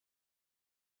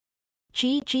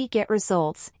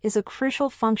getResults is a crucial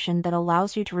function that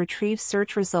allows you to retrieve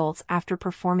search results after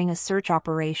performing a search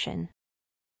operation.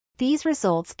 These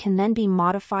results can then be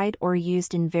modified or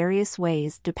used in various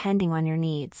ways depending on your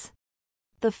needs.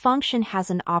 The function has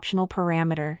an optional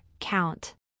parameter,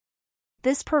 count.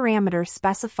 This parameter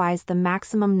specifies the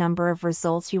maximum number of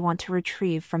results you want to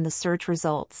retrieve from the search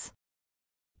results.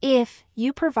 If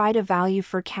you provide a value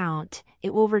for count,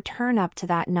 it will return up to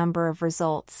that number of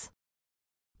results.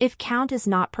 If count is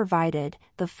not provided,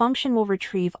 the function will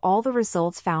retrieve all the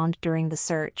results found during the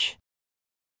search.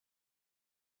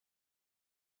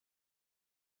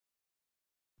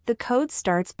 The code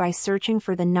starts by searching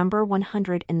for the number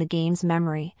 100 in the game's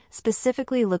memory,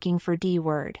 specifically looking for D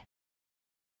word.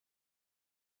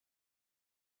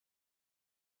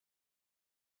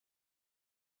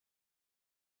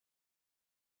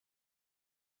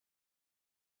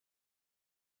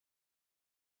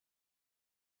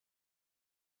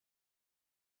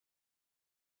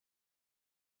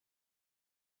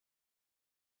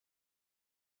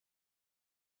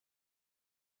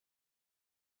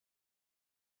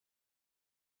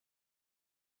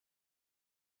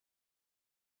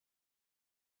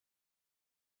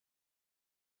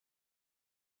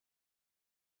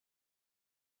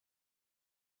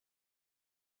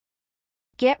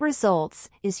 getResults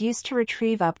is used to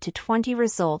retrieve up to 20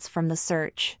 results from the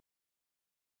search.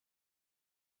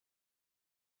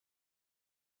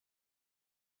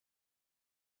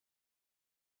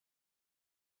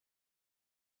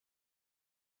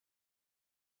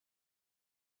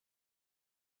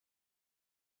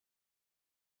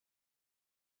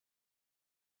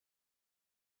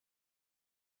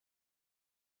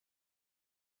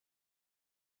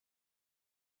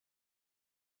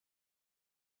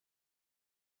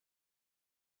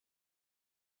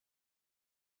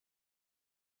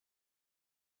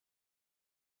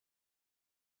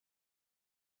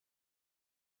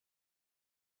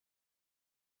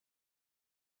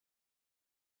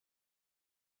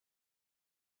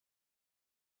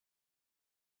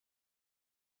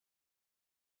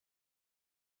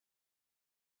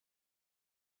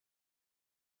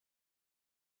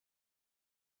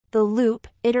 The loop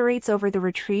iterates over the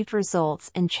retrieved results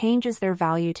and changes their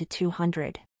value to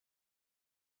 200.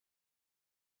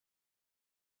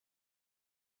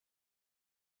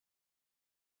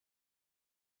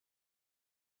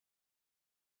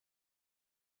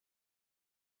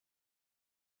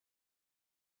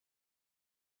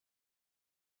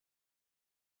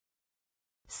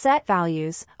 Set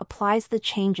values applies the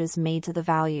changes made to the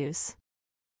values.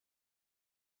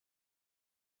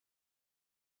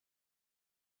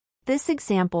 This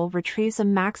example retrieves a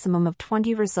maximum of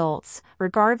 20 results,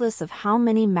 regardless of how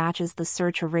many matches the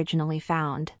search originally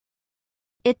found.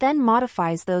 It then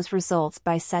modifies those results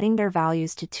by setting their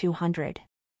values to 200.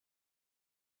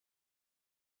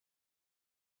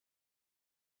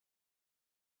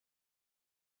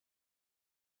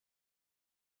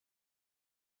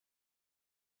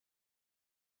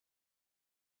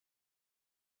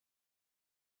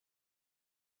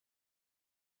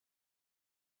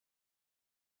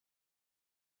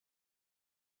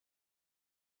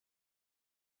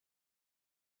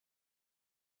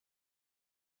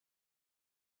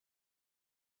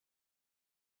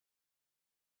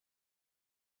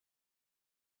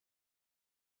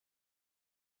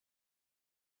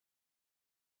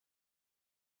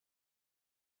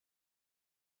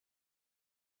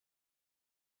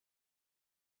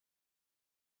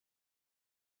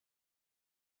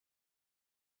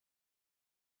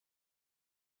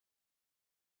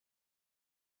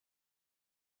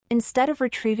 Instead of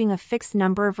retrieving a fixed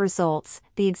number of results,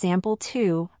 the example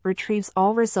 2 retrieves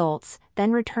all results,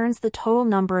 then returns the total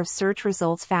number of search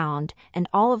results found, and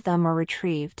all of them are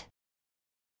retrieved.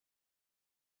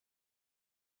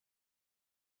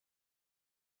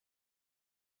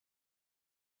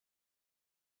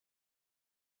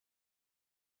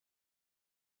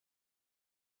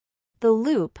 The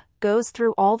loop goes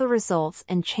through all the results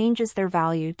and changes their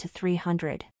value to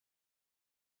 300.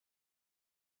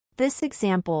 This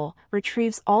example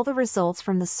retrieves all the results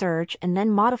from the search and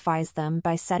then modifies them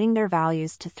by setting their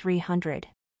values to 300.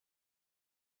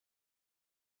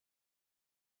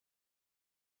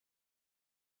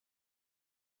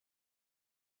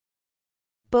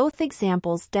 Both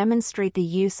examples demonstrate the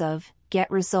use of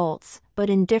getResults, but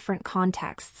in different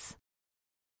contexts.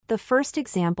 The first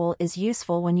example is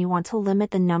useful when you want to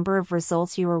limit the number of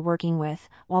results you are working with,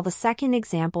 while the second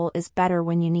example is better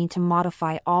when you need to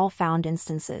modify all found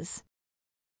instances.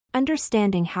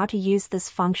 Understanding how to use this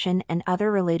function and other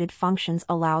related functions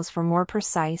allows for more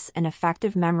precise and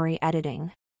effective memory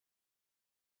editing.